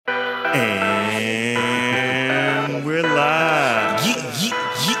And we're live.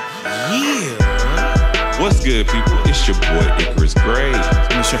 Yeah. What's good, people? It's your boy Icarus Gray.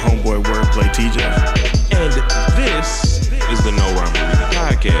 And it's your homeboy Wordplay TJ. And this is the No Rhyme or Reason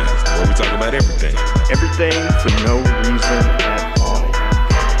podcast, where we talk about everything. Everything for no reason at all.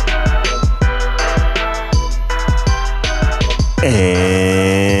 And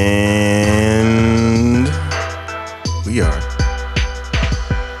we are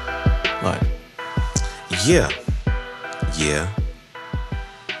live.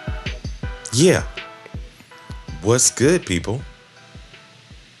 Yeah. What's good, people?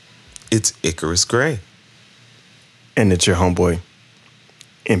 It's Icarus Gray. And it's your homeboy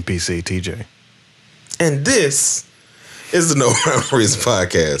NPC TJ. And this is the No Rhyme or Reason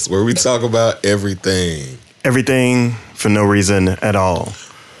podcast, where we talk about everything. Everything for no reason at all.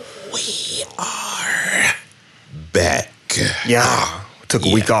 We are back. Yeah. Took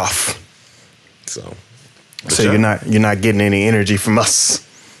a week off. So you're not getting any energy from us.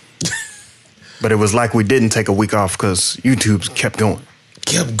 But it was like we didn't take a week off because YouTube kept going.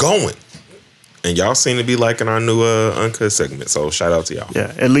 And y'all seem to be liking our new Uncut segment. So shout out to y'all.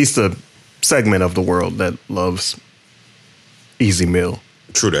 Yeah, at least a segment of the world that loves Easy Meal.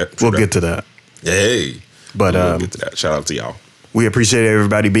 True that. We'll get to that. Hey. But we'll get to that. Shout out to y'all. We appreciate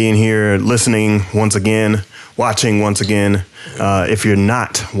everybody being here, listening once again, watching once again. If you're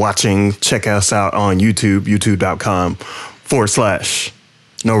not watching, check us out on YouTube, youtube.com/No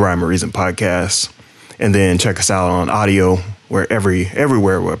Rhyme or Reason podcast. And then check us out on audio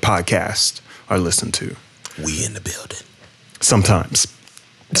everywhere where podcasts are listened to. We in the building. Sometimes.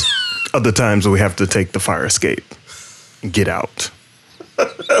 Other times we have to take the fire escape and get out.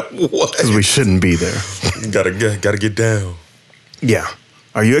 What? Because we shouldn't be there. Gotta get down. Yeah.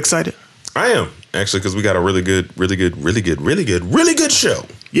 Are you excited? I am, actually, because we got a really good show.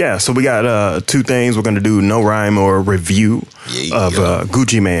 Yeah, so we got two things. We're going to do No Rhyme or Review of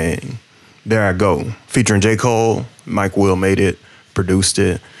Gucci Mane. There I Go, featuring J. Cole. Mike Will made it, produced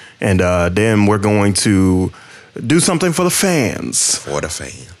it. And then we're going to do something for the fans. For the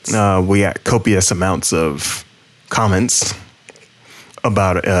fans. We got copious amounts of comments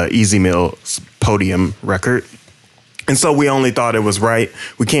about Easy Mill's Podium record. And so we only thought it was right.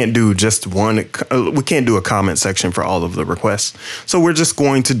 We can't do just one. We can't do a comment section for all of the requests. So we're just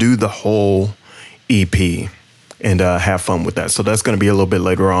going to do the whole EP and have fun with that. So that's going to be a little bit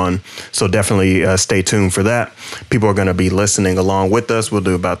later on. So definitely stay tuned for that. People are going to be listening along with us. We'll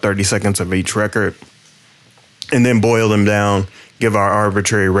do about 30 seconds of each record and then boil them down, give our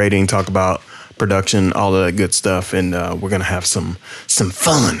arbitrary rating, talk about production, all of that good stuff. And we're going to have some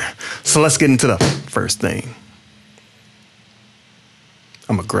fun. So let's get into the first thing.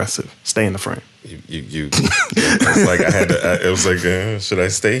 I'm aggressive. Stay in the frame. You it's like I had to. It was like, should I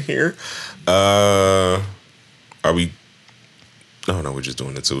stay here? Are we? No, we're just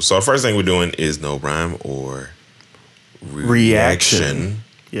doing it too. So the first thing we're doing is No Rhyme or Reaction.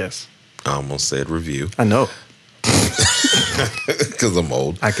 Yes. I almost said review. I know. Because I'm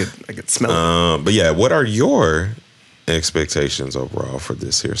old. I could smell it. But yeah, what are your expectations overall for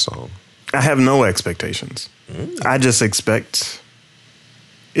this here song? I have no expectations. I just expect.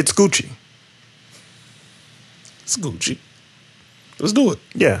 It's Gucci. It's Gucci. Let's do it.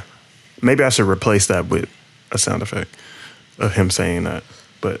 Yeah. Maybe I should replace that with a sound effect of him saying that.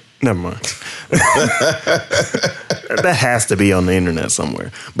 But never mind. That has to be on the internet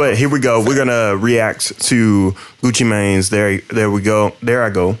somewhere. But here we go. We're going to react to Gucci Mane's There We Go. There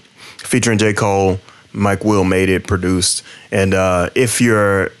I Go. Featuring J. Cole. Mike Will made it, produced. And if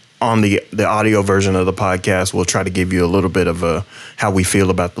you're on the audio version of the podcast, we'll try to give you a little bit of how we feel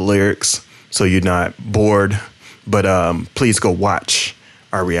about the lyrics so you're not bored. But please go watch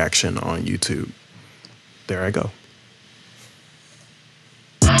our reaction on YouTube. There I go.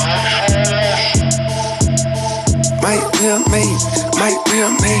 Mike Will made it. Mike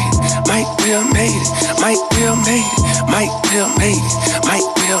Will made it. Mike Will made it. Mike Will made it. Mike Will made it. Mike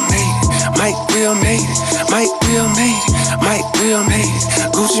Will made it. Mike Will made it. Mike Will made it. Mike Will made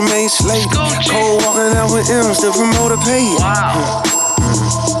it. Gucci Mane slayed it. Cole walking out with M's. The promoter paid. Wow.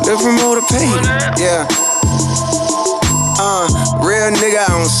 The promoter paid. Yeah. Real nigga, I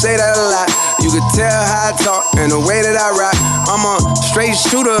don't say that a lot. You can tell how I talk and the way that I rock. I'm a straight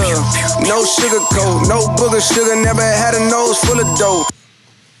shooter, no sugar coat, no booger sugar, never had a nose full of dope.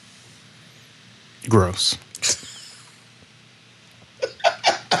 Gross.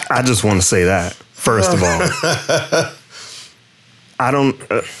 I just want to say that, first of all. I don't,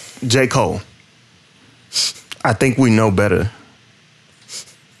 J. Cole, I think we know better.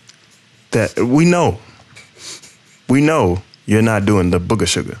 That we know you're not doing the booger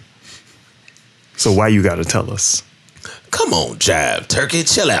sugar. So why you got to tell us? Come on, Jive Turkey,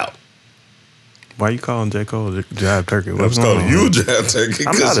 chill out. Why you calling J. Cole Jive Turkey? I'm What's just going calling on? you Jive Turkey.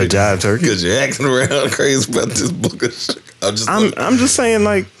 I'm not a Jive Turkey. Because you're acting around crazy about this book of shit. I'm just saying,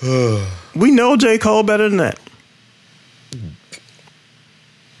 like, we know J. Cole better than that.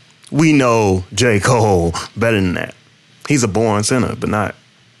 We know J. Cole better than that. He's a born sinner, but not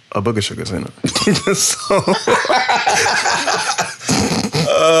a Booger Sugar sinner. So,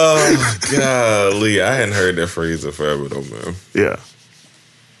 oh, golly. I hadn't heard that phrase in forever, though, man. yeah.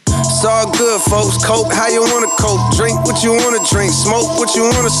 It's all good, folks. Coke, how you wanna coke? Drink what you wanna drink. Smoke what you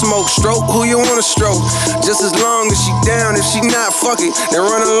wanna smoke. Stroke who you wanna stroke. Just as long as she down. If she not, fuck it. Then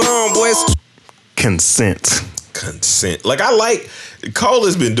run along, boys. Consent. Like, I like Cole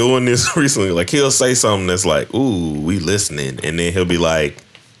has been doing this recently. Like, he'll say something that's like, ooh, we listening. And then he'll be like,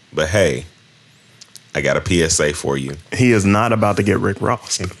 but hey, I got a PSA for you. He is not about to get Rick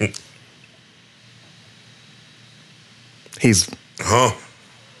Ross. He's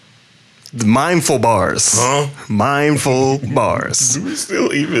mindful bars. Mindful bars. Do we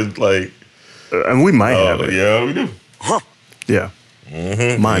still even like? And we might have it. Yeah, we do. Yeah.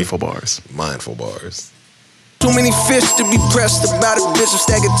 Mindful bars. Mindful bars. Too many fish to be pressed about a bitch. I'm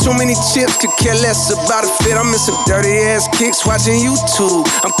stacking too many chips, could care less about a fit. I'm in some dirty ass kicks watching YouTube.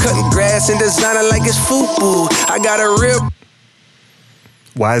 I'm cutting grass and designing like it's FUBU. I got a real.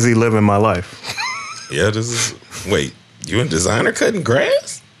 Why is he living my life? Yeah, this is. Wait, you a designer cutting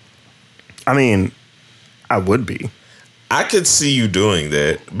grass? I mean, I would be. I could see you doing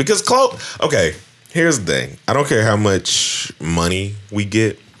that because clothes. Okay, here's the thing. I don't care how much money we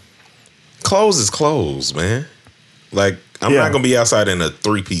get. Clothes is clothes, man. Like, I'm not gonna be outside in a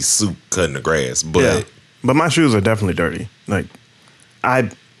 3-piece suit cutting the grass, but but my shoes are definitely dirty. Like,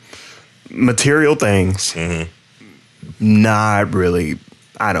 material things, not really.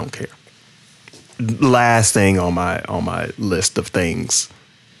 I don't care. Last thing on my list of things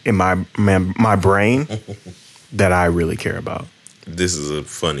in my brain that I really care about. This is a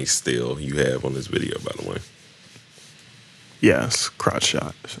funny still you have on this video, by the way. Yes, crotch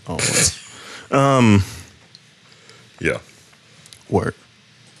shot. Always. Yeah. Word.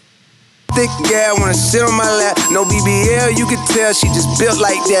 Thick gal wanna sit on my lap. No BBL, you can tell she just built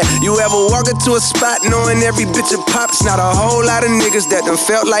like that. You ever walk into a spot knowing every bitch a pop? It's not a whole lot of niggas that done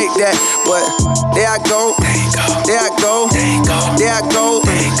felt like that. But there I go, there I go, there I go,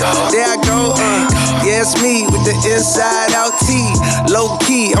 there I go. Yeah, it's me with the inside out tee. Low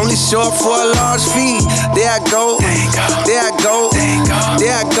key, only short for a large fee. There I go, there I go,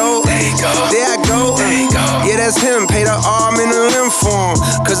 there I go, there I go. Yeah, that's him. Pay the arm and the limb for him.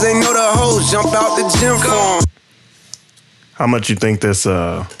 Cause they know the hoes jump out the gym for him. How much you think this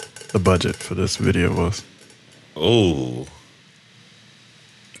the budget for this video was? Oh.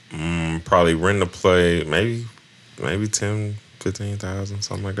 Probably rent a play, maybe 10, 15,000,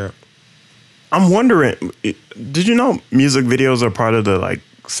 something like that. I'm wondering, did you know music videos are part of the like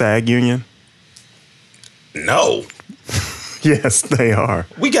SAG union? No. Yes, they are.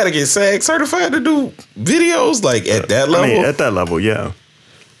 We got to get SAG certified to do videos like at that level? I mean, at that level, yeah.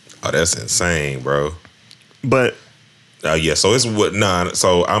 Oh, that's insane, bro. But yeah, so it's what? Nah,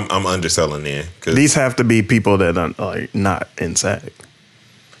 so I'm underselling there. These have to be people that are like not in SAG.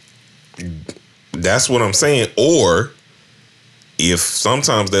 That's what I'm saying. Or if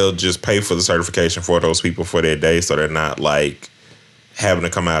sometimes they'll just pay for the certification for those people for their day, so they're not like having to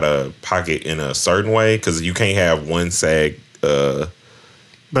come out of pocket in a certain way, because you can't have one SAG. But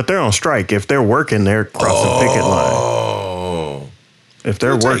they're on strike. If they're working, they're crossing picket line. Oh, if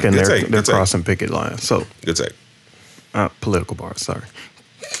they're good working, take, they're crossing picket line. So good take. Political bars. Sorry.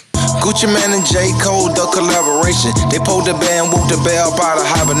 Gucci Mane and J. Cole, the collaboration. They pulled the band, woke the bell out of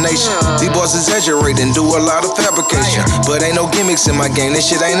hibernation. These boys exaggerating, do a lot of fabrication. But ain't no gimmicks in my game, this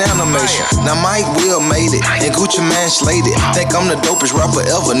shit ain't animation. Now Mike Will made it, and Gucci Mane slayed it. Think I'm the dopest rapper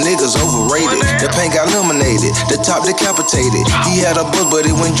ever, niggas overrated. The paint got eliminated, the top decapitated. He had a book, but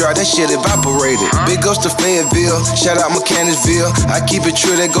it went dry, that shit evaporated. Big ups to Fayetteville, shout out Mechanicsville. I keep it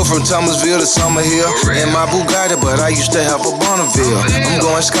true, they go from Thomasville to Summerhill. In my Bugatti, but I used to have a Bonneville. I'm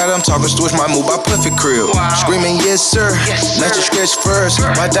going Scott, I'm talking switch my move, I perfect crib. Screaming, yes sir, let you stretch first.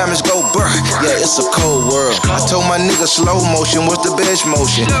 My diamonds go burr, yeah, it's a cold world. I told my nigga slow motion was the best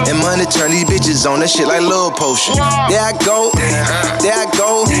motion. And money turn these bitches on, that shit like love potion. There I go, there I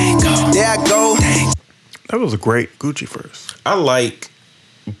go, there I go. That was a great Gucci verse. I like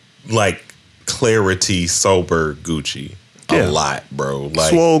clarity, sober Gucci a lot, bro. Like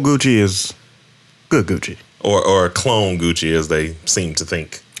Swole Gucci is good Gucci. Or clone Gucci, as they seem to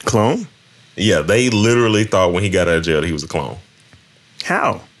think. Clone? Yeah, they literally thought when he got out of jail he was a clone.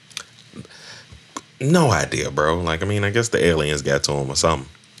 How? No idea, bro. Like, I mean, I guess the aliens got to him or something.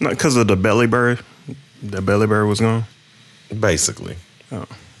 Not because of the belly bird. The belly bird was gone. Basically. Oh.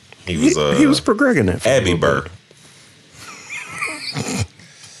 He was progressing it. Abby Burr.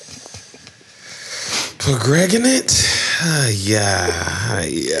 Progressing it? Yeah.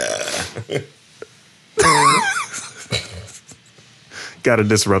 Gotta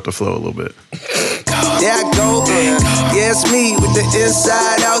disrupt the flow a little bit. There I go, yeah, it's me with the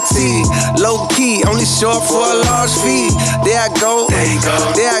inside out tee. Low key, only short for a large fee. There I go, there I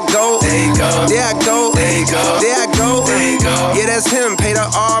go, there I go, there I go. Yeah, that's him, pay the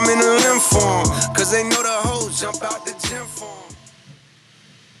arm and the limb for him. Cause they know the hoes jump out the gym for him.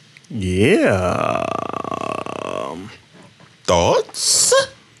 Yeah. Thoughts?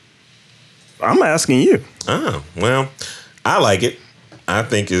 I'm asking you. Oh, well, I like it. I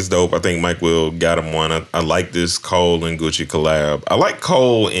think it's dope. I think Mike Will got him one. I like this Cole and Gucci collab. I like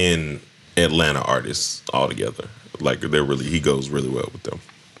Cole and Atlanta artists altogether. Like he goes really well with them.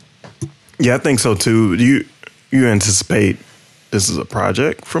 Yeah, I think so too. Do you anticipate this is a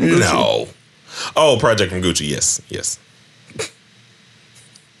project from Gucci? No. Oh, project from Gucci. Yes.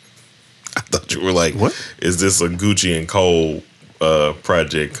 I thought you were like, what? Is this a Gucci and Cole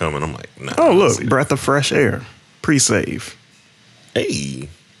project coming? I'm like, nah. Oh, look, breath of fresh air, pre-save. Hey.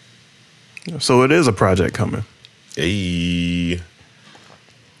 So it is a project coming. Hey.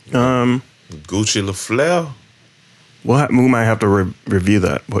 Gucci LaFleur. We might have to review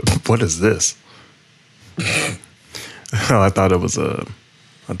that. What is this? Oh, I thought it was a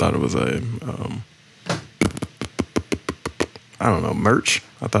I don't know, merch.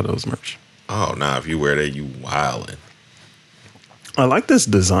 I thought it was merch. Oh, nah, if you wear that, you wildin'. I like this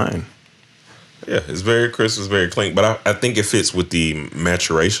design. Yeah, it's very crisp, it's very clean. But I think it fits with the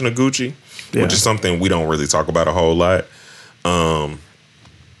maturation of Gucci, which is something we don't really talk about a whole lot.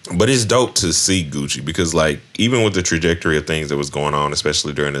 But it's dope to see Gucci because, like, even with the trajectory of things that was going on,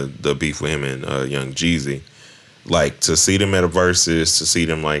 especially during the beef with him and Young Jeezy, like, to see them at a Versus, to see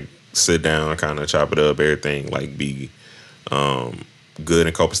them, like, sit down, kind of chop it up, everything, like, be good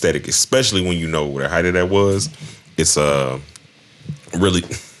and copacetic, especially when you know what the height of that was. It's really...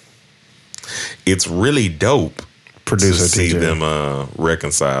 It's really dope Producer to see TJ. them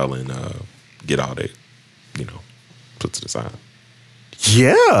reconcile and get all that, put to the side.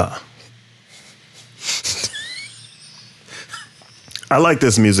 Yeah. I like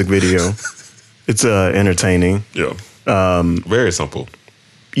this music video. It's entertaining. Yeah. Very simple.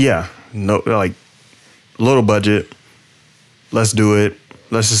 Yeah. No, like, little budget. Let's do it.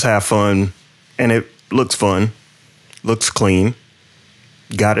 Let's just have fun. And it looks fun. Looks clean.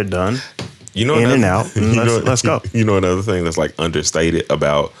 Got it done. In and out. And let's go. You know another thing that's like understated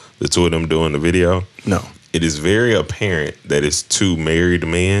about the two of them doing the video? No. It is very apparent that it's two married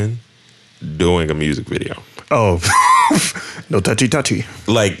men doing a music video. Oh, no touchy.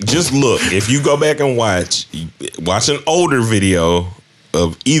 Like, just look. If you go back and watch an older video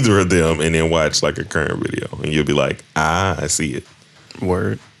of either of them and then watch like a current video, and you'll be like, I see it.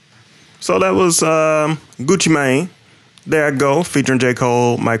 Word. So that was Gucci Mane. There I Go, featuring J.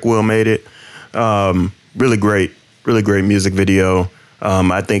 Cole. Mike Will made it. Really great music video.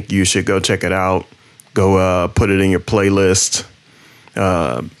 I think you should go check it out. Go put it in your playlist.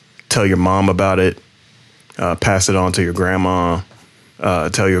 Tell your mom about it. Pass it on to your grandma.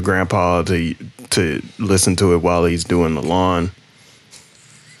 Tell your grandpa to listen to it while he's doing the lawn.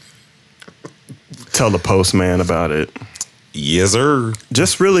 Tell the postman about it. Yes, sir.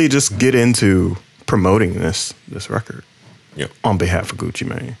 Just get into promoting this record. Yep. On behalf of Gucci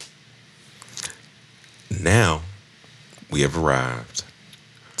Mane. Now we have arrived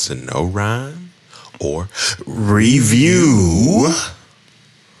to No Rhyme or Review.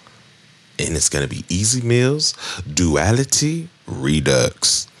 And it's going to be Easy Meals Duality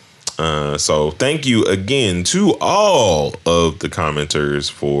Redux. So thank you again to all of the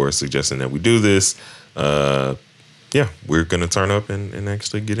commenters for suggesting that we do this. Yeah, we're going to turn up and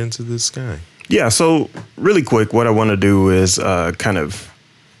actually get into this guy. Yeah, so really quick, what I want to do is kind of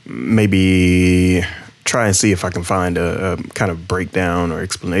maybe try and see if I can find a kind of breakdown or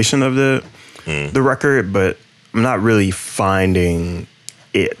explanation of the record, but I'm not really finding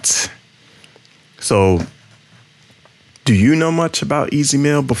it. So, do you know much about Easy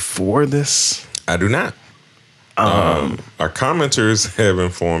Meal before this? I do not. Our commenters have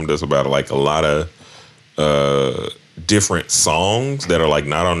informed us about like a lot of different songs that are like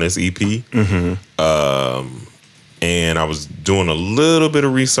not on this EP. Mm-hmm. And I was doing a little bit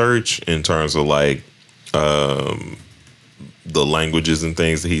of research in terms of like the languages and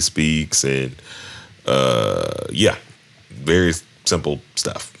things that he speaks, and very simple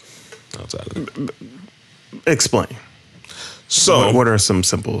stuff. outside of that. Explain. So, what are some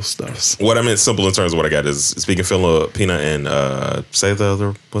simple stuffs? What I meant simple in terms of what I got is speaking Filipino and what's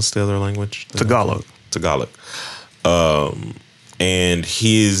the other language? Tagalog. And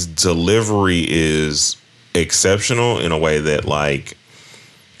his delivery is exceptional in a way that, like,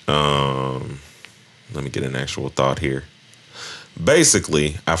 let me get an actual thought here.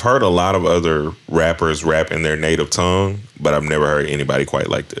 Basically, I've heard a lot of other rappers rap in their native tongue, but I've never heard anybody quite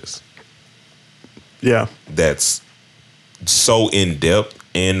like this. Yeah. That's so in depth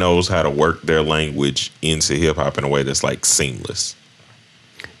and knows how to work their language into hip hop in a way that's like seamless.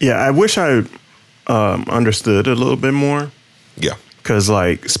 Yeah, I wish I understood a little bit more. Yeah, because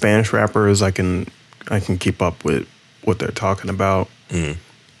like Spanish rappers, I can keep up with what they're talking about. Mm.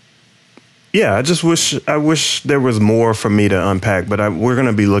 Yeah, I wish there was more for me to unpack, but we're going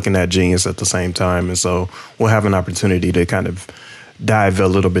to be looking at Genius at the same time, and so we'll have an opportunity to kind of dive a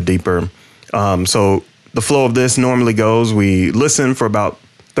little bit deeper. So the flow of this normally goes, we listen for about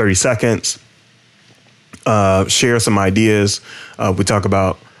 30 seconds, share some ideas. We talk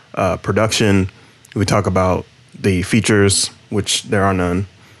about production. We talk about the features, which there are none.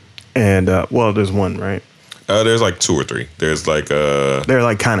 And, well, there's one, right? There's like 2 or 3. There's like... they're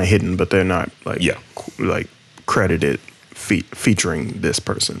like kind of hidden, but they're not like, yeah, like credited featuring this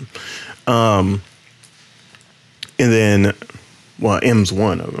person. And then, well, M's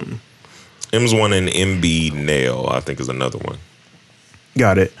one of them. M's one and MB Nail, I think, is another one.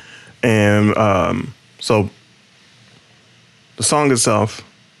 Got it. And so the song itself,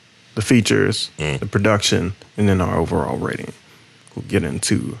 the features, the production, and then our overall rating. We'll get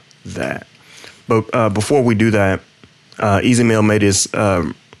into that. But before we do that, Easy Mill made his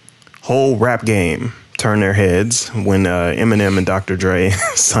whole rap game turn their heads when Eminem and Dr. Dre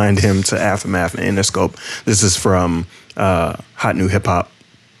signed him to Aftermath and Interscope. This is from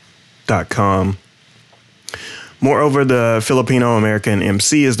hotnewhiphop.com. Moreover, the Filipino-American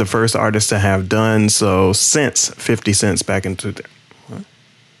MC is the first artist to have done so since 50 Cent's back into... What?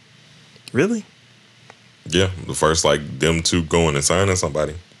 Really? Yeah, the first, like, them two going and signing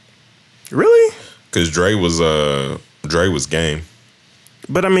somebody. Really? Because Dre was game.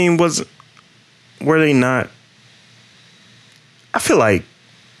 But I mean, were they not? I feel like,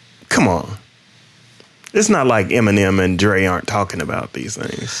 come on. It's not like Eminem and Dre aren't talking about these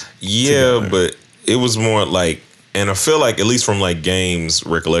things. Yeah, together. but it was more like, and I feel like, at least from like Game's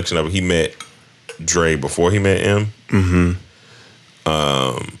recollection of it, he met Dre before he met M. Mm-hmm.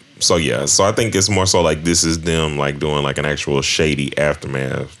 So yeah, so I think it's more so like this is them like doing like an actual shady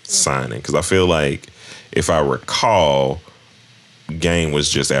Aftermath signing, because I feel like if I recall, Game was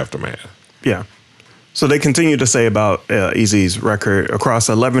just Aftermath. Yeah. So they continue to say about Eazy's record. Across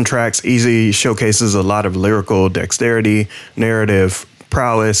 11 tracks, Eazy showcases a lot of lyrical dexterity, narrative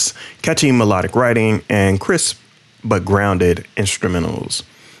prowess, catchy melodic writing, and crisp but grounded instrumentals.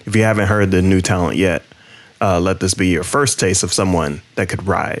 If you haven't heard the new talent yet, let this be your first taste of someone that could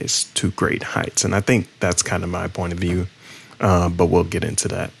rise to great heights. And I think that's kind of my point of view, but we'll get into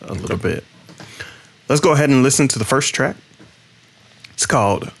that a little bit. Let's go ahead and listen to the first track. It's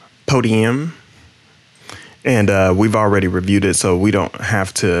called Podium. And we've already reviewed it, so we don't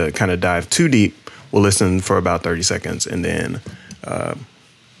have to kind of dive too deep. We'll listen for about 30 seconds and then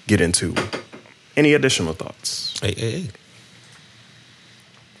get into any additional thoughts. Hey.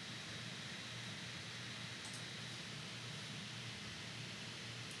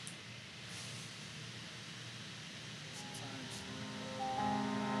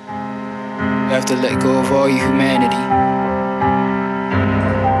 You have to let go of all your humanity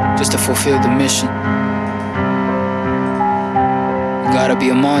just to fulfill the mission. You gotta be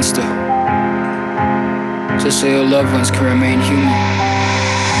a monster just so your loved ones can remain human.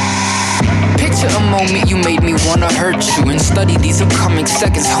 Picture a moment you made me wanna hurt you, and study these upcoming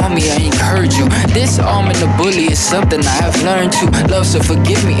seconds, homie, I encourage you. Disarming the bully is something I have learned to love, so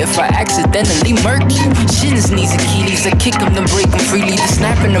forgive me if I accidentally murk you. Shins, knees, Achilles, I kick them, then break them freely. The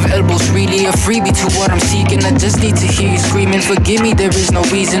snapping of elbows really a freebie to what I'm seeking. I just need to hear you screaming, forgive me, there is no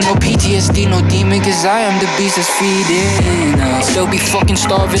reason, no PTSD, no demon, cause I am the beast that's feeding. I'll still be fucking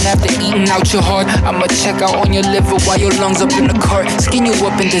starving after eating out your heart. I'ma check out on your liver while your lungs up in the cart. Skin you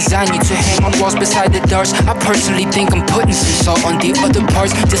up and design you to hang on walls beside the darts. I personally think I'm putting some salt on the other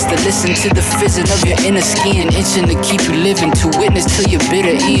parts, just to listen to the fizzing of your inner skin, itching to keep you living, to witness till you're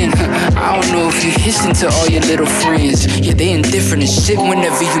bitter in. I don't know if you hissing to all your little friends. Yeah, they indifferent as shit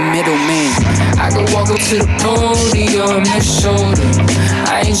whenever you middleman. I could walk up to the podium and show them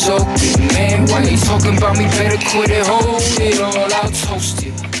I ain't joking, man. Why you talking about me? Better quit it, hold it all, I'll toast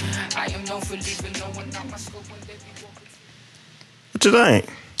you. I am known for leaving no one out my scope when they be walking. What you think?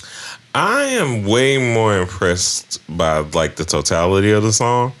 I am way more impressed by like the totality of the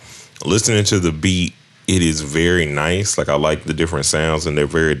song. Listening to the beat, it is very nice. Like I like the different sounds and they're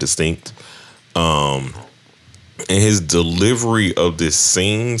very distinct. And his delivery of this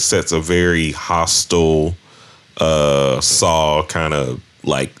scene sets a very hostile Saw kind of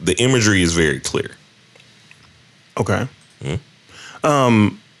like the imagery is very clear. Okay.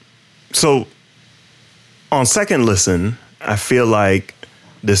 So on second listen, I feel like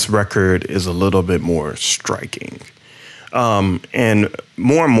this record is a little bit more striking. And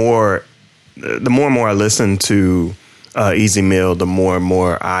more, the more and more I listen to Easy Meal, the more and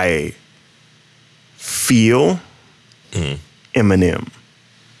more I feel Eminem.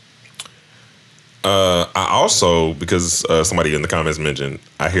 I also, because somebody in the comments mentioned,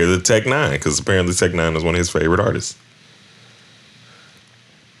 I hear the Tech Nine, because apparently Tech Nine is one of his favorite artists.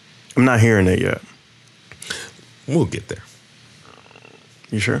 I'm not hearing it yet. We'll get there.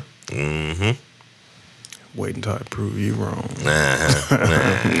 You sure? Mm-hmm. Wait until I prove you wrong.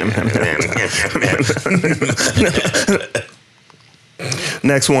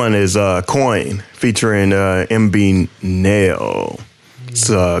 Next one is Coin featuring MB Nail.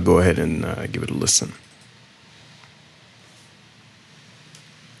 So go ahead and give it a listen.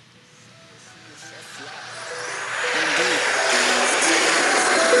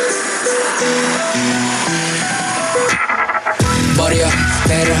 Body up,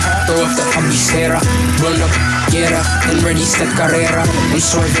 better, throw up the camisera, run up, get up, and ready esta carrera. I'm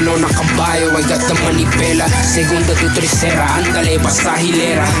swerving on a caballo, I got the money pela. Segunda tu tercera, ándale, pasa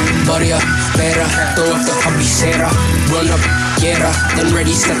hilera. Body up, better, throw up the camisera, run up, get up, and ready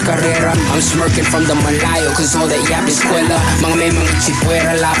esta carrera. I'm smirking from the Malayo, cause all that yap is escuela. Mga may mga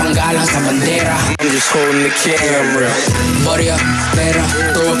chipuera, la panggalang sa bandera. I'm just holding the camera. Body up, better,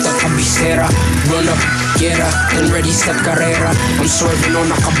 throw up the camisera, run up, get up, and ready esta carrera. I'm swerving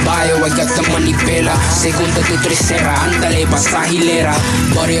on a caballo, I got the money pela. Segunda tu tercera, ándale, pasa hilera.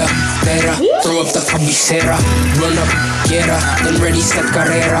 Body up, better, throw up the camisera, run up, get up, and ready esta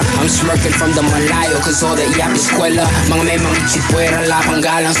carrera. I'm smirking from the Malayo, cause all that yap is escuela. Mga may mga chipuera, la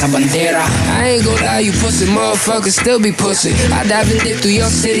panggalang sa bandera. I ain't gon' lie, you pussy motherfuckers still be pussy. I dive and dip through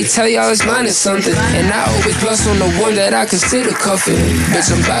your city, tell y'all it's mine or something. And I always plus on the one that I consider cuffing. Bitch,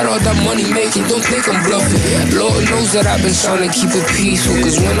 I'm about all that money making, don't think I'm bluffing. Lord knows that I've been trying to keep it peaceful,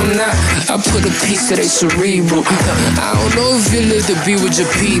 cause when I'm not, I put a piece to their cerebral. I don't know if you live to be with your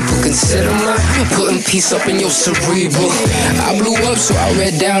people, consider mine putting peace up in your cerebral. I blew up, so I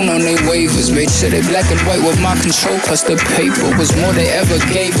read down on their waivers, made sure they black and white with my control, plus the paper was more they ever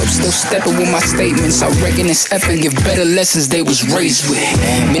gave up. Still stepping with my statements, I reckon it's effort, give better lessons they was raised with.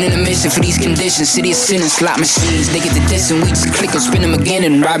 Been in a mission for these conditions, city of sin and slot machines. They get the diss and we just click or spin them again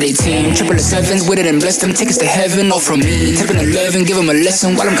and rob their team. Triple the sevens with it and bless them tickets to heaven, all from me. Tipping 11, give them a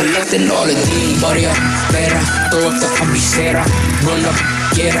lesson while I'm collecting all of these. Body up, better, throw up the camisera, run up,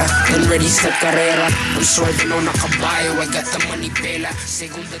 get up, and ready esta carrera. I'm swerving on a caballo, I got the money pela.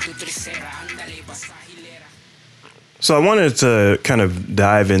 Segunda tu tercera, ándale, pasa hilera. So I wanted to kind of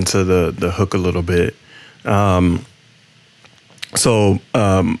dive into the hook a little bit.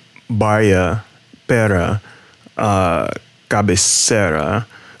 Barya, Pera, Cabecera.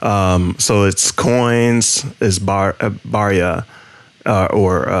 So it's coins, is Barya,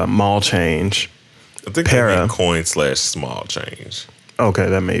 or mall change. I think Para. they mean coin / small change. Okay,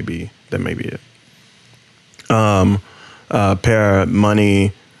 that may be it. Para,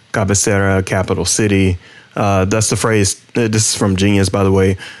 money, Cabecera, capital city. That's the phrase. This is from Genius, by the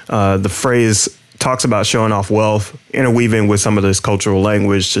way. The phrase talks about showing off wealth, interweaving with some of this cultural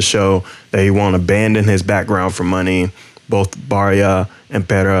language to show that he won't abandon his background for money. Both Barya and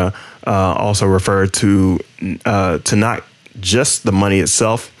Pera also refer to not just the money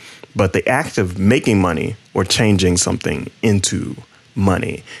itself, but the act of making money or changing something into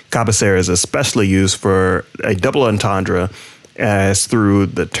money. Cabecera is especially used for a double entendre, as through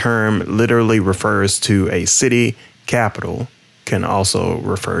the term literally refers to a city capital, can also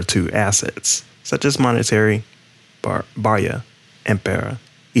refer to assets, such as monetary, Barya, and Pera,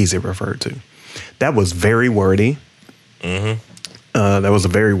 easy referred to. That was very wordy. Mm-hmm. That was a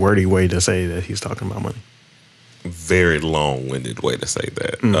very wordy way to say that he's talking about money. Very long-winded way to say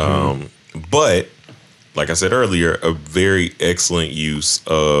that. Mm-hmm. But like I said earlier, a very excellent use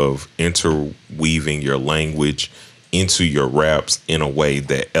of interweaving your language into your raps in a way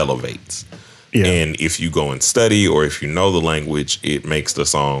that elevates. Yeah. And if you go and study, or if you know the language, it makes the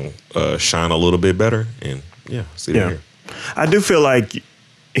song shine a little bit better. And see that here. I do feel like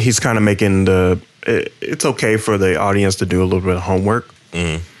he's kind of making it's okay for the audience to do a little bit of homework.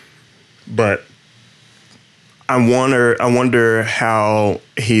 Mm. But wonder how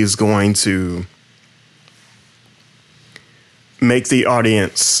he's going to make the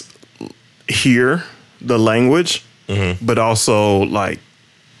audience hear the language, but also like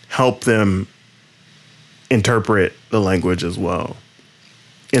help them interpret the language as well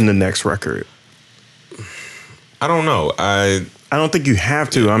in the next record. I don't know. I don't think you have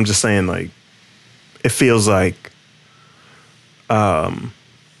to. I'm just saying, like, it feels like that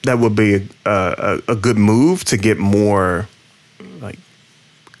would be a good move to get more like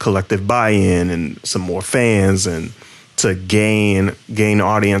collective buy-in and some more fans and to gain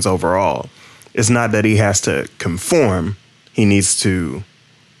audience overall. It's not that he has to conform. He needs to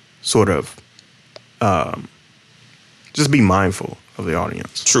sort of just be mindful of the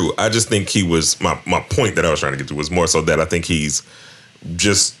audience. True. I just think he was my point that I was trying to get to was more so that I think he's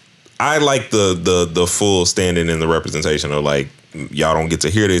just I like the full standing in the representation of like y'all don't get to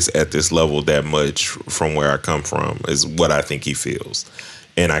hear this at this level that much from where I come from is what I think he feels.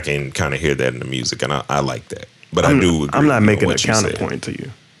 And I can kind of hear that in the music and I like that. But I do agree. I'm not making a counterpoint to you.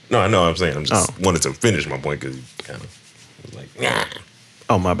 No, I know what I'm saying. I'm just wanted to finish my point because you kind of was like, nah.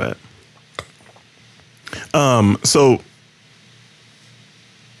 Oh, my bad. So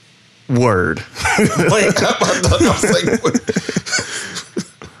word. Wait, I was like, what?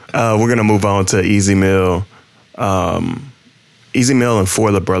 We're gonna move on to Easy Mill. Easy Mill and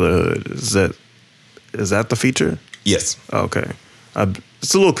For the Brotherhood. Is that the feature? Yes. Okay.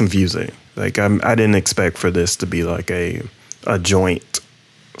 It's a little confusing. Like I didn't expect for this to be like a joint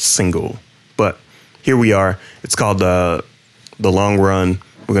single, but here we are. It's called The Long Run.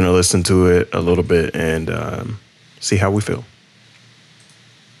 We're gonna listen to it a little bit and see how we feel.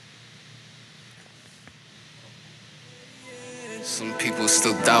 Some people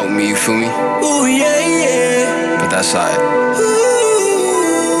still doubt me, you feel me? Ooh, yeah, yeah. But that's alright.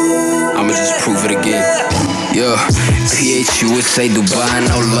 I'ma just prove it again. Yeah, PH, USA, Dubai,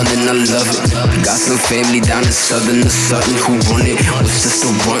 now London, I love it. Got some family down in Southern, the Sutton who run it. Was just a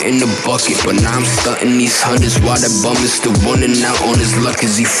runt in the bucket, but now I'm stunting these hundreds. While that bum is still running out on his luck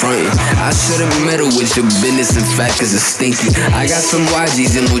as he frontin'. I should've meddled with your business, in fact, cause it's stinky. I got some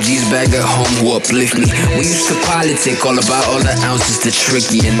YGs and OGs back at home who uplift me. We used to politic, all about all the ounces to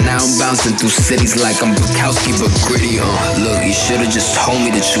tricky. And now I'm bouncing through cities like I'm Bukowski, but gritty. Look, you should've just told me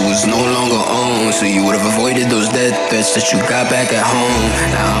that you was no longer on, so you would've avoided those death threats that you got back at home.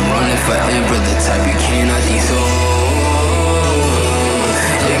 Now I'm running forever, the type you cannot dethrone.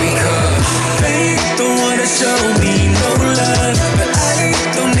 Yeah, because Fate don't wanna show me no love, but I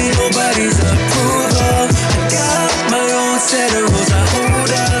don't need nobody's approval. I got my own set of rules I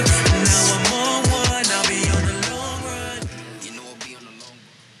hold up. Now I'm on one, I'll be on the long run. you know I'll be on the long run.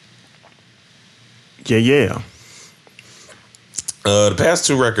 Yeah. The past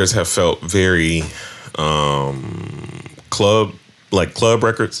two records have felt very club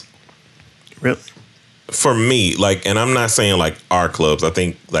records. Really? For me, like, and I'm not saying like our clubs. I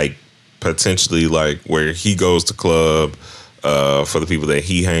think like potentially like where he goes to club, for the people that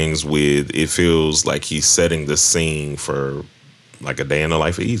he hangs with, it feels like he's setting the scene for like a day in the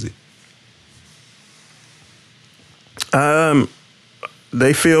life of Easy.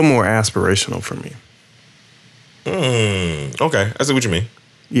 They feel more aspirational for me. Okay, I see what you mean.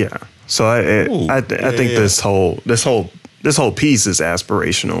 Yeah. So I think this whole piece is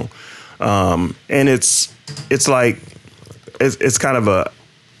aspirational, and it's like it's kind of a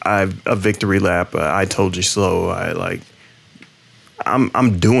victory lap. I told you so.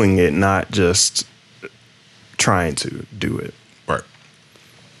 I'm doing it, not just trying to do it. Right.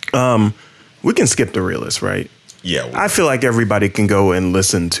 We can skip the realist, right? Yeah. I feel like everybody can go and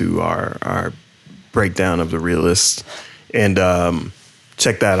listen to our breakdown of the realist and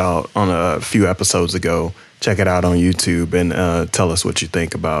check that out on a few episodes ago. Check it out on YouTube and tell us what you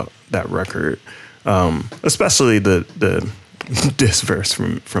think about that record, especially the diss verse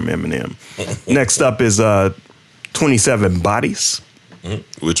from Eminem. Next up is 27 Bodies,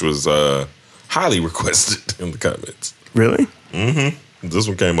 which was highly requested in the comments. Really? Mm-hmm. This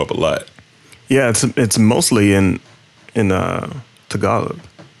one came up a lot. Yeah, it's mostly in Tagalog.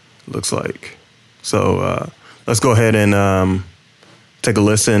 Looks like. So let's go ahead and take a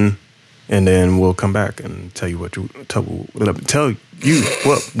listen, and then we'll come back and tell you what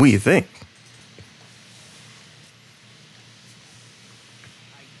we think.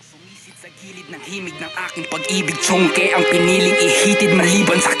 Sumisid sa gilid ng himig ng aking pag-ibig Tsongke ang piniling ihitid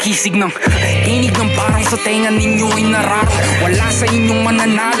maliban sa kisig ng tinig ng parang sa tenga ninyo ay nararo. Wala sa inyong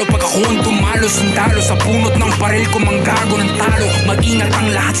mananalo pag ako ang tumalo. Sundalo sa punot ng baril ko manggago ng talo. Mag-ingat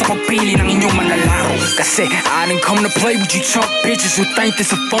ang lahat sa pagpili ng inyong manlalaro. Kasi I didn't come to play with you chump bitches who think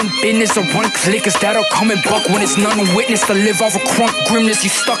this a fun business or one clickers that'll come and buck when it's none witness to live off a crunk grimness.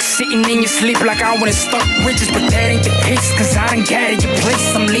 You stuck sitting in your sleep like I wanna stuck riches, but that ain't the case cause I done got your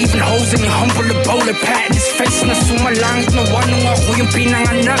place. I'm leaving hoes in your humble bullet pat this face na sumalangit na wanong ako yung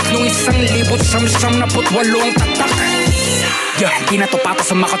pinanganak nung 1,000 ang tatak. Yeah, di na to papa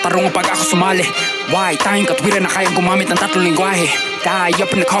sa makatarong pag ako sumali. Why? Tayong katwiran na kayang gumamit ng tatlong lingwahe. Die up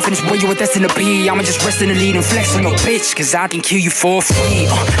in the coffin is where you were destined to be. I'ma just rest in the lead and flex on your bitch cause I can kill you for free.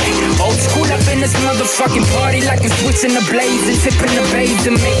 Old school up in this motherfucking party like I'm switching the blades and tipping the babes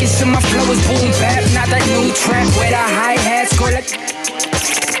and making sure my flow is boom bap. Not that new trap where the hi-hats go like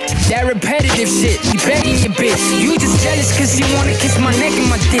that repetitive shit, you begging your bitch. You just jealous cause you wanna kiss my neck and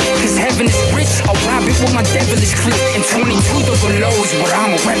my dick. Cause heaven is rich, I'll rob it with my devilish clip. And 22 double lows, but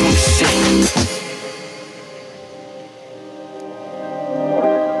I'ma rap on shit.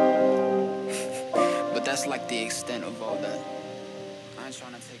 But that's like the extent of all that. I ain't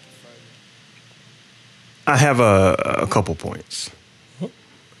trying to take it further. I have a couple points.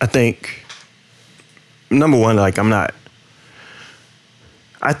 I think, number one, like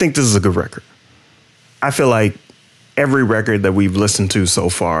I think this is a good record. I feel like every record that we've listened to so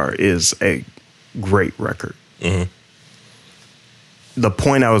far is a great record. Mm-hmm. The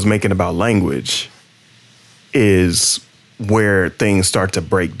point I was making about language is where things start to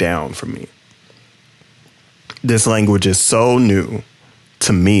break down for me. This language is so new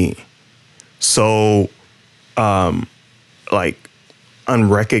to me, so like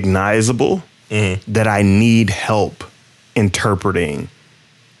unrecognizable that I need help interpreting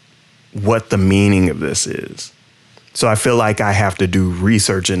what the meaning of this is. So I feel like I have to do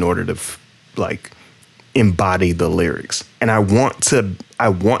research in order to like embody the lyrics. And I want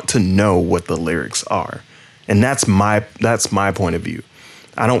to know what the lyrics are. And that's my point of view.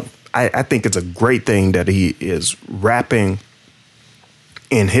 I think it's a great thing that he is rapping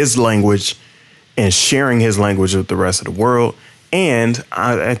in his language and sharing his language with the rest of the world. And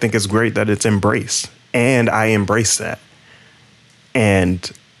I think it's great that it's embraced. And I embrace that.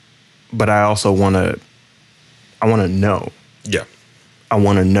 But I also want to know. Yeah. I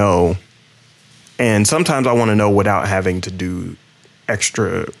want to know. And sometimes I want to know without having to do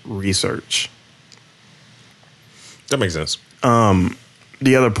extra research. That makes sense.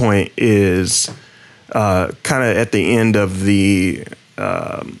 The other point is kind of at the end of the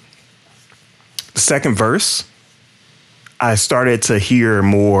second verse, I started to hear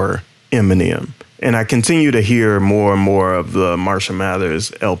more Eminem. And I continue to hear more and more of the Marshall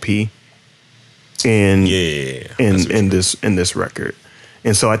Mathers LP in this record.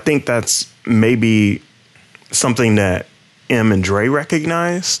 And so I think that's maybe something that M and Dre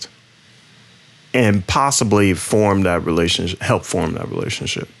recognized and possibly help form that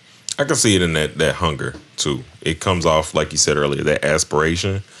relationship. I can see it in that hunger too. It comes off, like you said earlier, that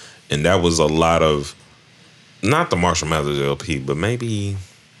aspiration. And that was a lot of, not the Marshall Mathers LP, but maybe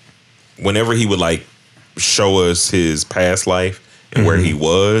whenever he would like show us his past life and where he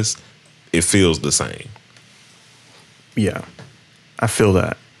was, it feels the same. Yeah, I feel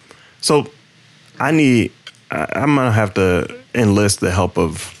that. So I'm gonna have to enlist the help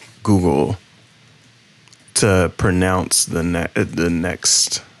of Google to pronounce the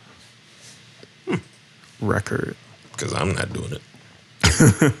next record. Because I'm not doing it.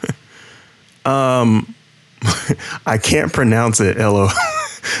 I can't pronounce it.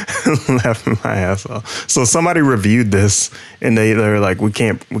 Laughing my ass off. So somebody reviewed this and they're like, we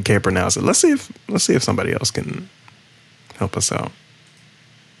can't pronounce it. Let's see if somebody else can help us out.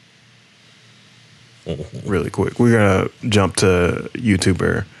 Really quick. We're gonna jump to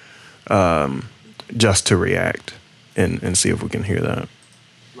YouTuber Just to React and see if we can hear that.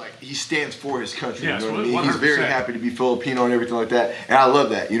 Like, he stands for his country, yes, you know what I mean? 100%. He's very happy to be Filipino and everything like that. And I love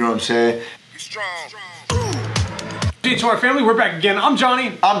that, you know what I'm saying? Hey, to our family, we're back again. I'm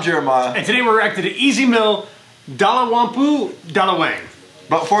Johnny. I'm Jeremiah. And today we're reacting to Easy Mill, Dalawampu, Dalawang.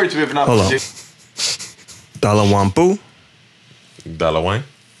 About 42 if not. Hold on. Dalawampu, Dalawang?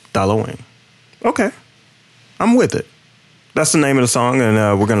 Dalawang. Okay. I'm with it. That's the name of the song, and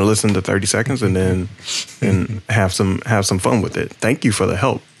we're gonna listen to 30 seconds and then have some fun with it. Thank you for the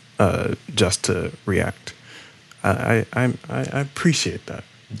help, Just to React. I appreciate that.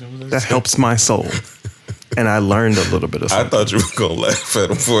 That helps my soul, and I learned a little bit of something. I thought you were gonna laugh at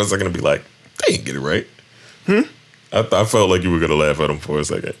him for a second and be like, "They didn't get it right." I felt like you were gonna laugh at him for a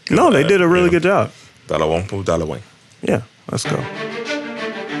second. No, they did a really good job. Dalawampu Dalawang. Yeah, let's go.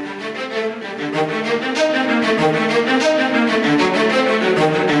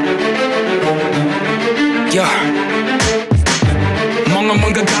 Yeah. Mga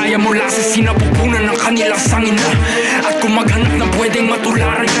manggagaya mula sa sinapupunan ng kanilang sangina. At kung maghanap na pwedeng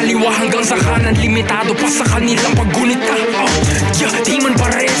matularan kaliwa hanggang sa kanan, limitado pa sa kanilang paggunita. Yeah, di man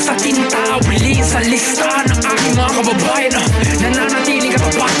pares sa tinta, wili sa lista ng aking mga kababayan. Nananatiling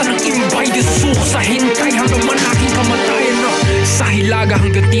katapatan ng imbay, di susuko sa hintay hanggang man aking kamatayan. Sa hilaga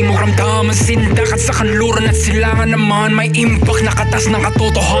hanggang timog ramdaman, sindak at sa kanluran at silangan naman may impact na katas ng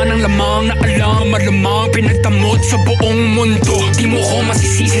katotohanan lamang na alam malamang pinagtamot sa buong mundo. Di mo ko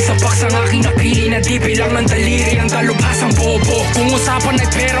masisisi sa paksang aking napili na di bilang ng daliri ang dalubhasang bobo. Kung usapan ay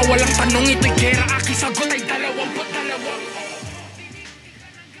pera, walang tanong ito'y gera, aking sagot ay 22.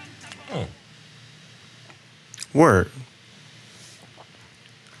 Word.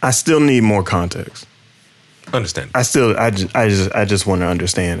 I still need more context. Understand. I just want to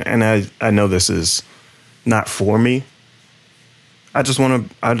understand, and I know this is not for me. I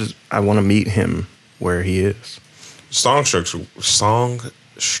want to meet him where he is. Song structure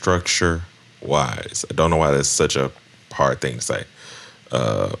wise, I don't know why that's such a hard thing to say,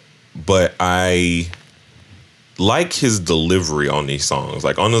 but I like his delivery on these songs.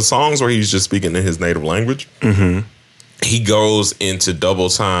 Like on the songs where he's just speaking in his native language, he goes into double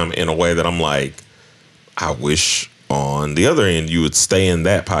time in a way that I'm like, I wish on the other end you would stay in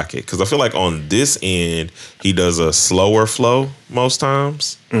that pocket, because I feel like on this end he does a slower flow most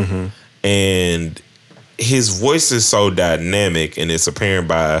times, and his voice is so dynamic, and it's apparent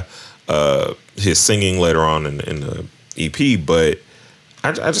by his singing later on in the EP. But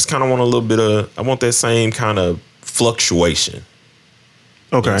I just kind of want a little bit of, I want that same kind of fluctuation.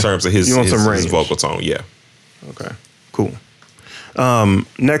 Okay. In terms of his vocal tone, yeah. Okay, cool.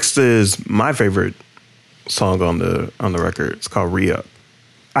 Next is my favorite song on the record. It's called Re-Up.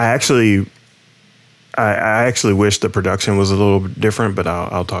 I actually wish the production was a little bit different, but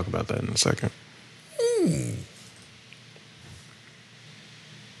I'll talk about that in a second.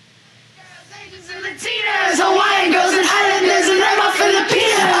 Latinas, Hawaiian girls and Islanders and them are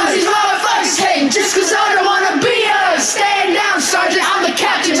Filipinos. All these motherfuckers hating just cause I don't wanna be us. Stand down, Sergeant, I'm the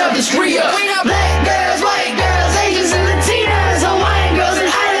captain of this Re-Up. Black girls, white girls, Asians and Latinas, Hawaiian girls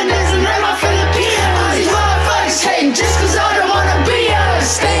and Islanders and them are Filipinos. All these motherfuckers hating just cause I don't wanna be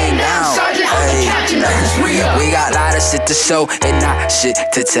us. Stand down, Sergeant, I'm the captain of this Re-Up. We got a lot of shit to show and not shit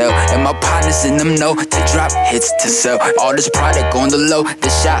to tell. And my partners in them know to drop hits to sell. All this product on the low, the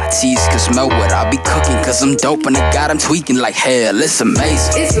shotties can smell what I be cooking. Cause I'm dope and I got them tweaking like hell. It's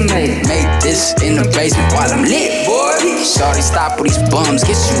amazing. It's amazing. Made this in the basement while I'm lit, boy. Shorty, stop with these bums,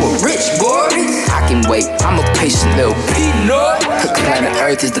 get you a rich, boy. I can wait, I'm a patient little peanut. Planet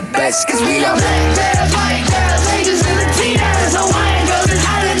Earth is the best cause we are black girls, white girls, Asians and Latinas, Hawaiian girls and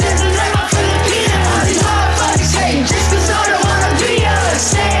Islanders and them are Filipinos. All these motherfuckers hating just cause I don't wanna be us.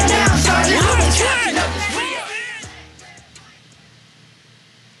 Stand down, Sergeant, I'm the captain of this Re-Up.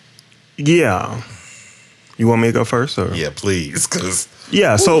 Yeah. You want me to go first? Or? Yeah, please. Cause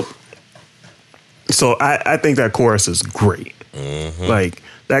yeah, so I think that chorus is great. Like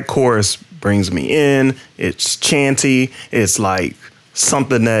that chorus brings me in. It's chanty. It's like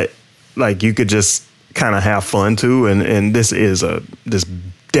something that like you could just kind of have fun to. And this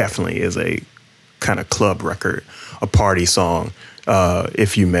definitely is a kind of club record, a party song,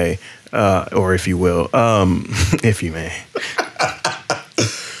 if you may, or if you will, if you may.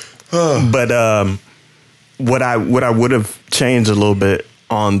 But what I would have changed a little bit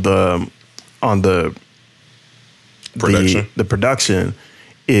on the production. The production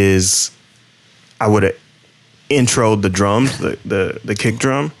is I would have introed the drums, the kick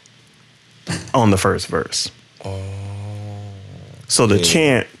drum on the first verse. So the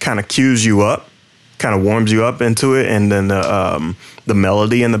chant kind of cues you up, kind of warms you up into it, and then the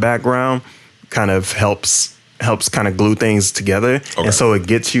melody in the background kind of helps kind of glue things together. Okay. And so it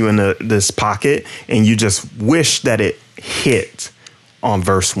gets you in this pocket, and you just wish that it hit on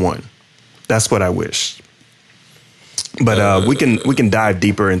verse 1. That's what I wish. But we can dive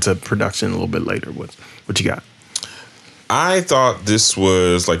deeper into production a little bit later. What you got? I thought this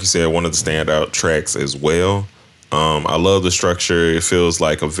was, like you said, one of the standout tracks as well. I love the structure. It feels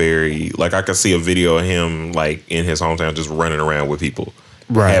like I could see a video of him like in his hometown just running around with people.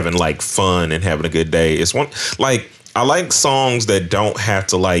 Right. Having like fun and having a good day. It's one like I like songs that don't have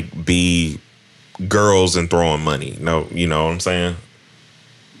to like be girls and throwing money. No, you know what I'm saying?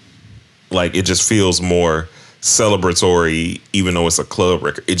 Like it just feels more celebratory, even though it's a club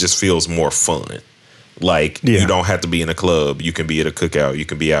record. It just feels more fun. Like you don't have to be in a club. You can be at a cookout. You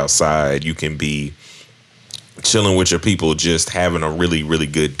can be outside. You can be chilling with your people, just having a really, really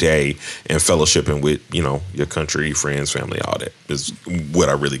good day and fellowshipping with, you know, your country, friends, family, all that is what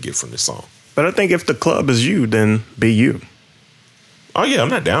I really get from this song. But I think if the club is you, then be you. Oh yeah, I'm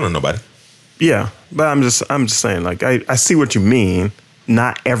not down on nobody. Yeah, but I'm just saying, like, I see what you mean.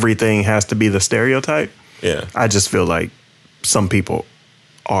 Not everything has to be the stereotype. Yeah. I just feel like some people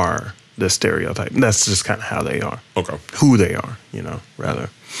are the stereotype. That's just kind of how they are. Okay. Who they are, you know, rather.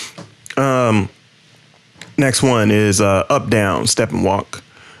 Next one is Up Down, Step and Walk.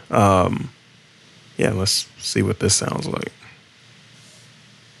 Yeah, let's see what this sounds like.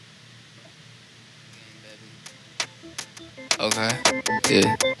 Okay,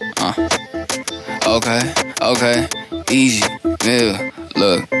 yeah, okay, easy, yeah,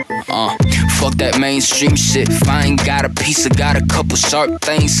 look, fuck that mainstream shit. If I ain't got a piece, I got a couple sharp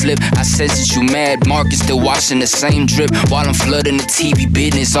things slip. I says that you mad, Marcus still watching the same drip while I'm flooding the TV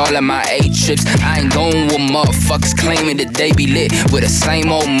business, all of my 8 trips. I ain't going with motherfuckers claiming that they be lit with the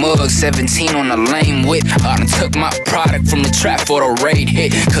same old mug, 17 on a lame whip. I done took my product from the trap for the raid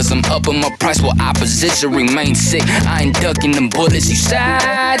hit, cause I'm upping my price while opposition remains sick. I ain't ducking them bullets, you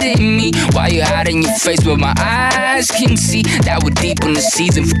siding me while you hiding your face, but my eyes can see that we're deep in the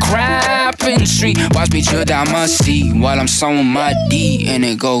season for crapping street. Watch me drill down my seat while I'm sewing my D, and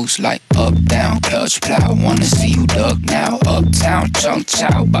it goes like up, down, clutch, plow. Wanna see you duck now, uptown, chunk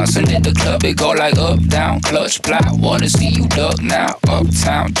chow. Bouncing at the club, it go like up, down, clutch, plow. Wanna see you duck now,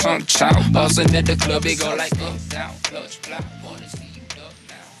 uptown, chunk chow. Bouncing at the club, it go like up, down, clutch, plow. Wanna see you duck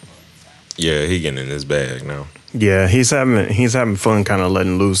now. Yeah, he getting in his bag now. Yeah, he's having fun, kind of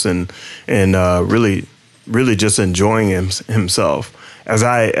letting loose and really just enjoying himself. As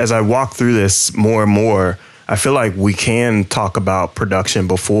I walk through this more and more, I feel like we can talk about production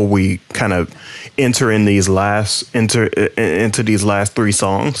before we kind of enter into these last 3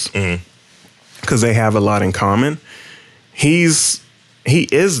 songs, because they have a lot in common. He is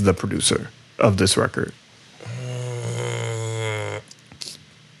the producer of this record.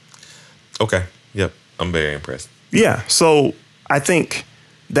 Okay. Yep. I'm very impressed. Yeah. So I think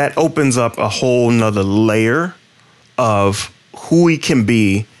that opens up a whole nother layer of who he can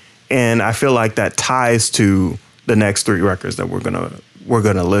be. And I feel like that ties to the next 3 records that we're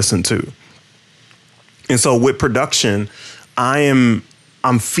gonna listen to. And so with production, I'm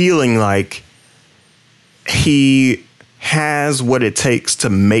feeling like he has what it takes to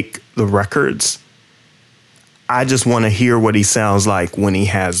make the records. I just want to hear what he sounds like when he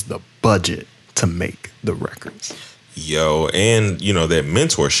has the budget to make the records. Yo, and you know, that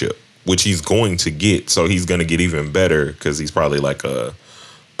mentorship, which he's going to get, so he's going to get even better because he's probably like a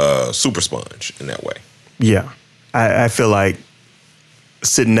super sponge in that way. Yeah, I feel like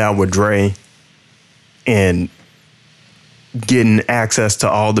sitting down with Dre and getting access to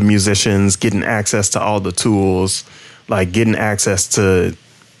all the musicians, getting access to all the tools, like getting access to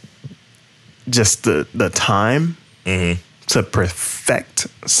just the time to perfect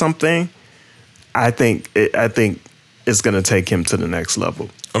something. I think it's going to take him to the next level.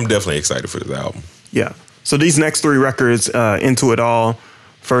 I'm definitely excited for this album. Yeah. So these next 3 records, Into It All,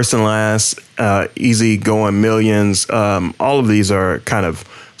 First and Last, Easy Going Millions, all of these are kind of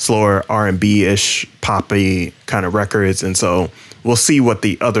slower R&B-ish, poppy kind of records. And so we'll see what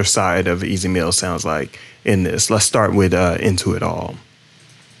the other side of Easy Meal sounds like in this. Let's start with Into It All.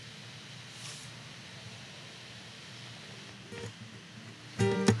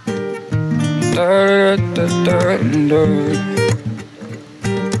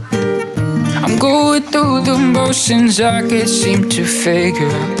 I'm going through the motions I can't seem to figure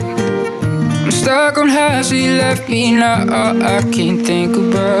out. I'm stuck on how she left me, now all I can think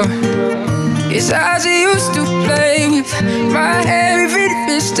about is how she used to play with my every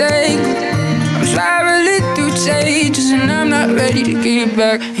mistake. I'm spiraling through changes and I'm not ready to get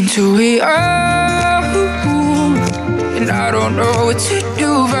back into it all. And I don't know what to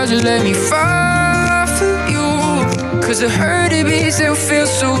do if I just let me fall for you. Cause it hurted me, still feel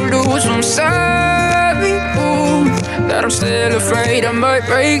so loose. I'm sorry, ooh, that I'm still afraid I might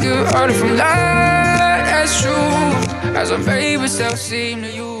break your heart if I'm not as true as I made myself seem to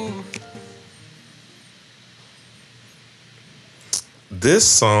you. This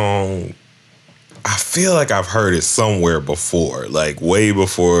song, I feel like I've heard it somewhere before, like way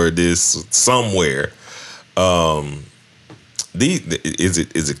before this, somewhere.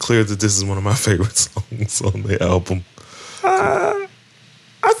 Is it clear that this is one of my favorite songs on the album?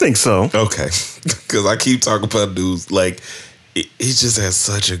 I think so. Okay, because I keep talking about dudes like he just has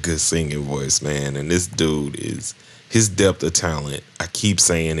such a good singing voice, man. And this dude is his depth of talent. I keep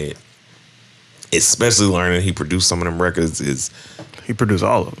saying it, especially learning he produced some of them records. He produced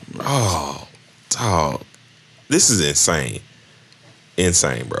all of them. Oh, dog, This is insane.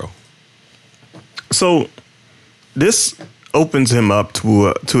 Insane, bro. So this opens him up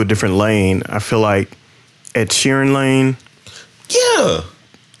to a different lane. I feel like Ed Sheeran lane. Yeah.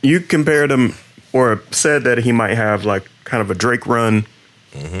 You compared him or said that he might have like kind of a Drake run.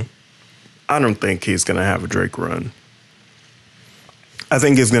 Mm-hmm. I don't think he's going to have a Drake run. I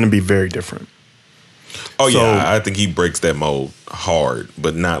think it's going to be very different. Oh, So- yeah. I think he breaks that mold hard,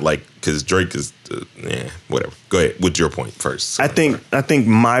 but not like, because Drake is, whatever. Go ahead with your point first. I think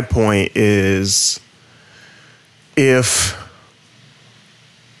my point is if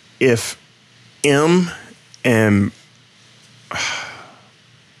M and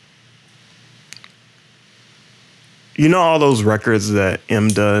you know all those records that M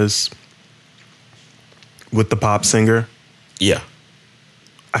does with the pop singer, Yeah.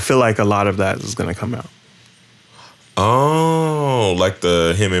 I feel like a lot of that is going to come out. Oh, like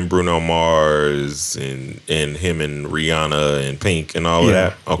the him and Bruno Mars and him and Rihanna and Pink and all of Yeah,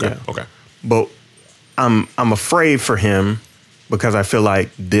 that. Okay, yeah. okay. But I'm afraid for him because I feel like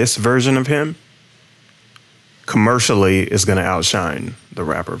this version of him commercially is going to outshine the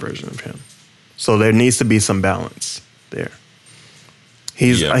rapper version of him. So there needs to be some balance there.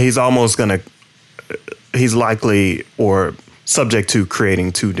 He's almost going to he's likely or subject to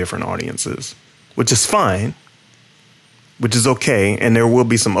creating two different audiences, which is fine, which is okay, and there will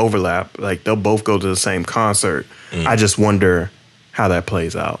be some overlap. Like they'll both go to the same concert. I just wonder how that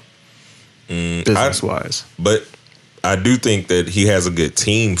plays out business-wise. But I do think that he has a good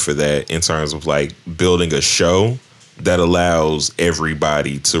team for that in terms of like building a show that allows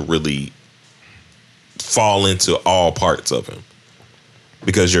everybody to really fall into all parts of him.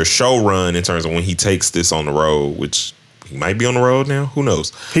 Because your show run in terms of when he takes this on the road, which he might be on the road now, who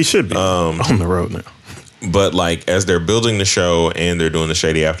knows? He should be on the road now. But like as they're building the show and they're doing the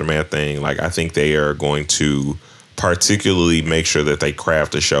Shady Aftermath thing, like I think they are going to particularly make sure that they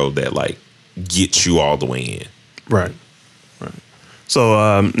craft a show that like gets you all the way in. Right.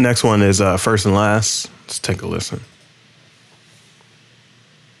 So next one is First and Last. Let's take a listen.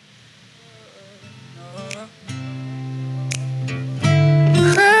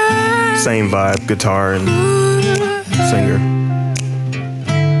 Same vibe, guitar and singer.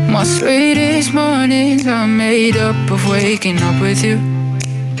 My sweetest mornings are made up of waking up with you.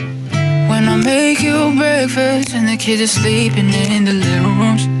 When I make you breakfast and the kids are sleeping in the living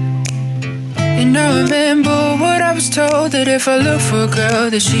rooms. And I remember what I was told, that if I look for a girl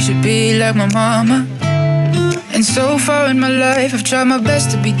that she should be like my mama. And so far in my life I've tried my best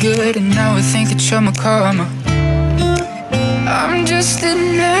to be good, and now I think that you're my karma. I'm just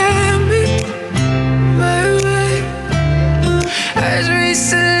enamored by what has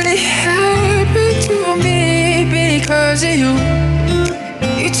recently happened to me because of you.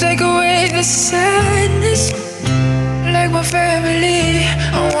 You take away the sadness like my family.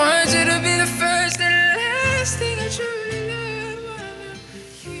 I want you to be the first and last thing I truly love.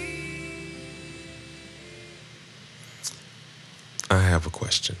 I have a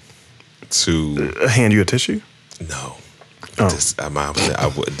question. To Hand you a tissue? no, Oh. I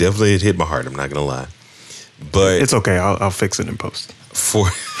would definitely hit my heart. I'm not gonna lie, but It's okay. I'll fix it in post. for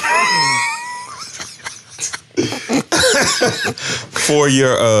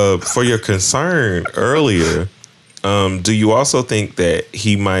for your concern earlier, do you also think that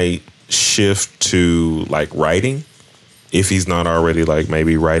he might shift to like writing if he's not already like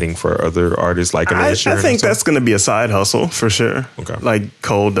maybe writing for other artists like an Ed I Sheeran think or that's going to be a side hustle for sure. Okay. Like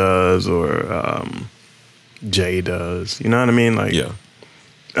Cole does or Jay does. You know what I mean? Like,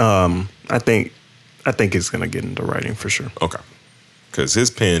 something? I think he's going to get into writing for sure. Okay, because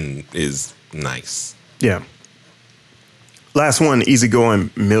his pen is nice. Yeah. Last one, Easygoing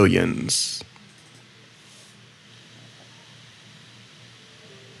Millions.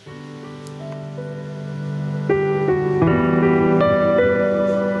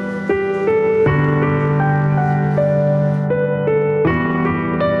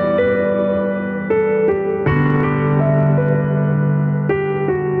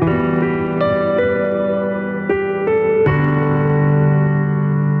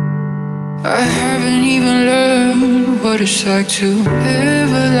 I haven't even learned what it's like to live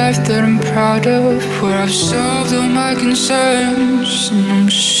a life that I'm proud of, where I've solved all my concerns, and I'm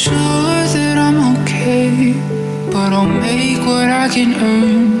sure that I'm okay. But I'll make what I can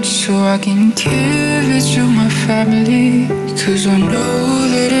earn so I can give it to my family. Cause I know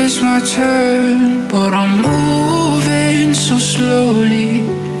that it's my turn, but I'm moving so slowly.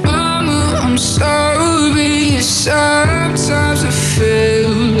 Mama, I'm sorry, sometimes I feel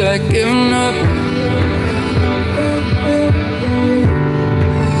like giving up.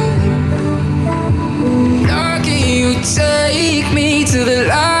 Knocking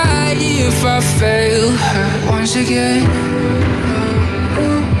again.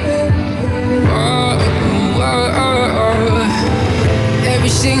 Every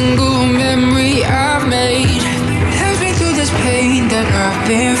single memory I've made helps me through this pain that I've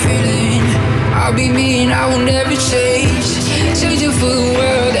been feeling. I'll be me and I will never change. Changing for the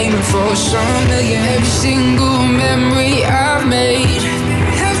world, aiming for some million. Every single memory I've made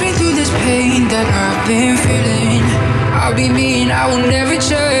helps me through this pain that I've been feeling. I'll be me and I will never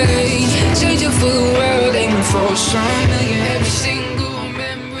change. Changing for the world, aiming for some million. Every single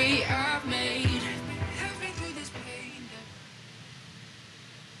memory I've made helps me through this pain.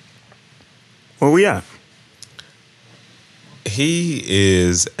 Where we at? He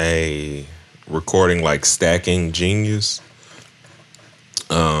is a recording like stacking genius.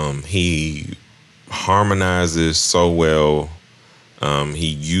 He harmonizes so well. He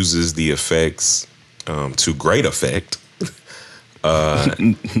uses the effects to great effect.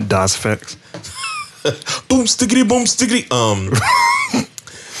 DOS effects. Boom stickity boom stickity.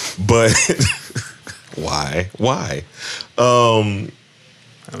 But why?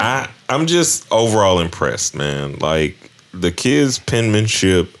 I'm just overall impressed, man. Like the kid's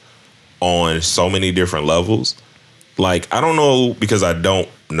penmanship on so many different levels. Like, I don't know, because I don't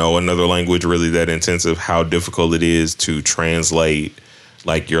know another language really that intensive, how difficult it is to translate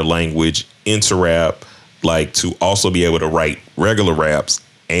like your language into rap, like to also be able to write regular raps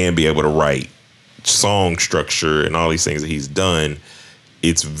and be able to write song structure and all these things that he's done.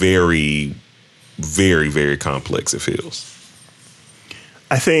 It's very, very, very complex, it feels.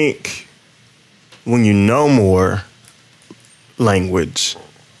 I think when you know more language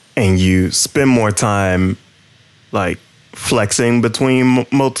and you spend more time like flexing between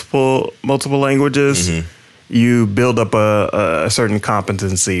multiple languages, you build up a certain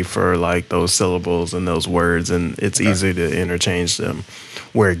competency for like those syllables and those words, and it's easy to interchange them.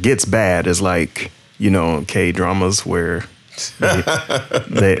 Where it gets bad is like, you know, K-dramas where they're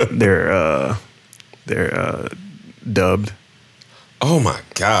dubbed. Oh my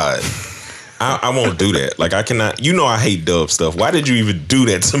God. I won't do that. Like, I cannot. You know, I hate dub stuff. Why did you even do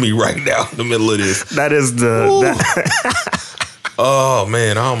that to me right now in the middle of this? That is the. Oh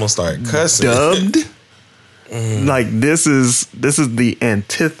man, I almost started cussing. Dubbed. Like this is the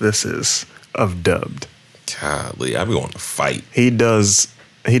antithesis of dubbed. Golly, I be wanting to fight. He does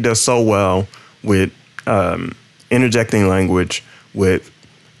so well with interjecting language, with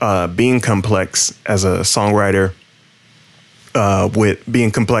being complex as a songwriter. With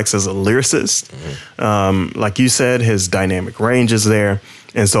being complex as a lyricist. Like you said, his dynamic range is there.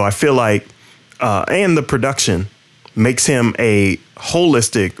 And so I feel like, and the production makes him a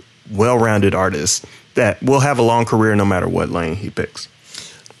holistic, well-rounded artist that will have a long career no matter what lane he picks.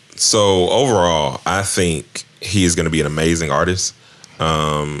 So overall, I think he is going to be an amazing artist.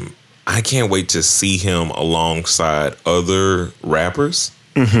 I can't wait to see him alongside other rappers,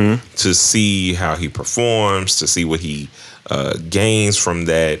 to see how he performs, to see what he gains from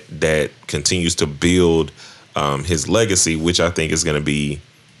that continues to build his legacy, which I think is going to be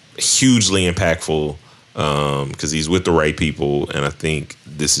hugely impactful because he's with the right people, and I think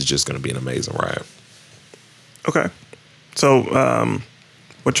this is just going to be an amazing ride. Okay, so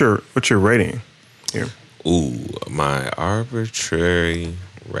what's your rating here? Ooh, my arbitrary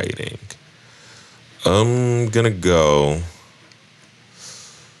rating. I'm gonna go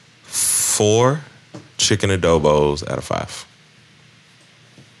 4 chicken adobos out of 5.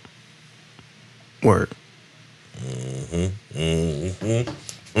 Word.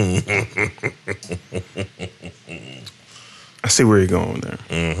 I see where you're going there.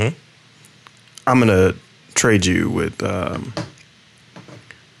 I'm gonna trade you with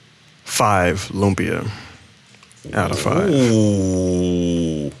 5 lumpia out of 5.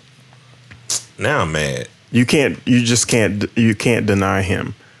 Ooh. Now I'm mad. You can't deny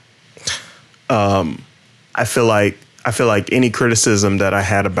him. I feel like any criticism that I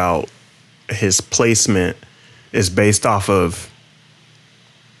had about his placement is based off of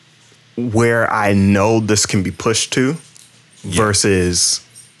where I know this can be pushed to versus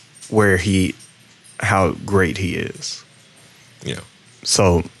how great he is. Yeah.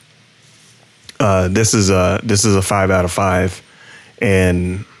 So this is a 5 out of 5,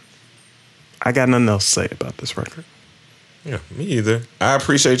 and I got nothing else to say about this record. Yeah, me either. I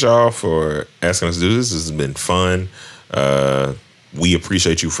appreciate y'all for asking us to do this. This has been fun. We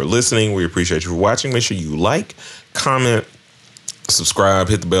appreciate you for listening. We appreciate you for watching. Make sure you like, comment, subscribe,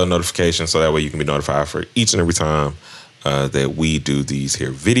 hit the bell notification so that way you can be notified for each and every time that we do these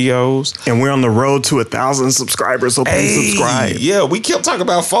here videos. And we're on the road to 1,000 subscribers, so please subscribe. Yeah, we kept talking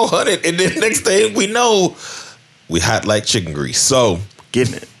about 400, and then next thing we know, we hot like chicken grease. So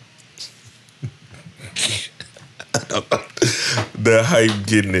getting it. The hype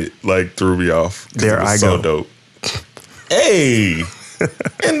getting it like threw me off. There it was I so go. dope. Hey,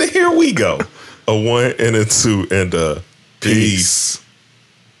 and here we go. A 1 and a 2 and a peace.